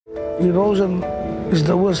Erosion is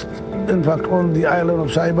the worst, in fact, on the island of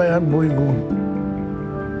Saibai and Boigun.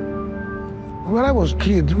 When I was a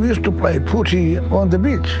kid, we used to play footy on the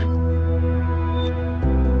beach.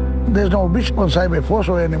 There's no beach on Saibai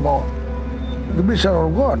foreshore anymore. The beaches are all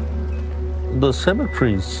gone. The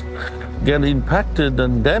cemeteries get impacted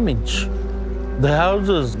and damaged. The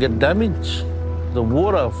houses get damaged. The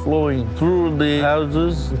water flowing through the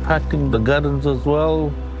houses, impacting the gardens as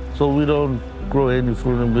well. So we don't grow any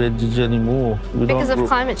fruit and veggies anymore. Because of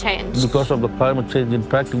climate change? Because of the climate change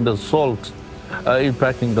impacting the salt,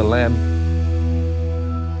 impacting the land.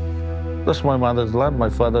 That's my mother's land, my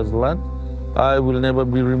father's land. I will never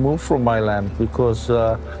be removed from my land because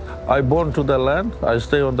I born to the land, I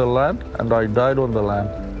stay on the land, and I died on the land.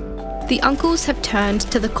 The uncles have turned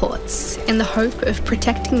to the courts in the hope of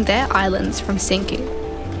protecting their islands from sinking.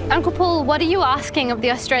 Uncle Paul, what are you asking of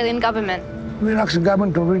the Australian government? We're asking the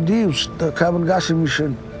government to reduce the carbon gas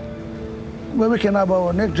emission, where we can have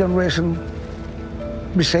our next generation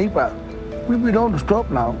be safer. We don't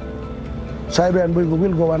stop now. Saibai and Boigun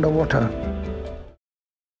will go underwater.